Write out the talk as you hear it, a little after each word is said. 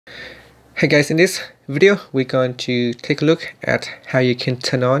Hey guys, in this video we're going to take a look at how you can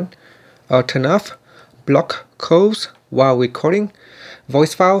turn on or turn off block calls while recording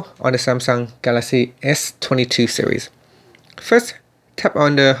voice file on the Samsung Galaxy S22 series. First, tap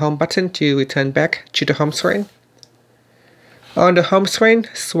on the home button to return back to the home screen. On the home screen,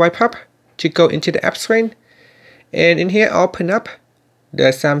 swipe up to go into the app screen, and in here open up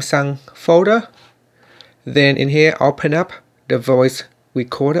the Samsung folder. Then in here open up the voice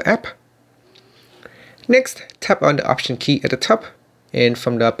recorder app. Next, tap on the option key at the top, and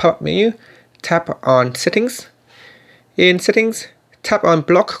from the pop-up menu, tap on Settings. In Settings, tap on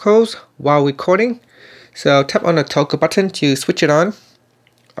block calls while recording. So tap on the toggle button to switch it on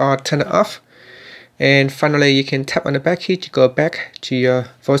or turn it off. And finally, you can tap on the back key to go back to your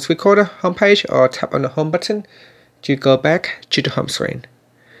voice recorder homepage, or tap on the home button to go back to the home screen.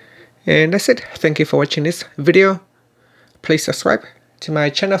 And that's it. Thank you for watching this video. Please subscribe to my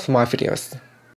channel for more videos.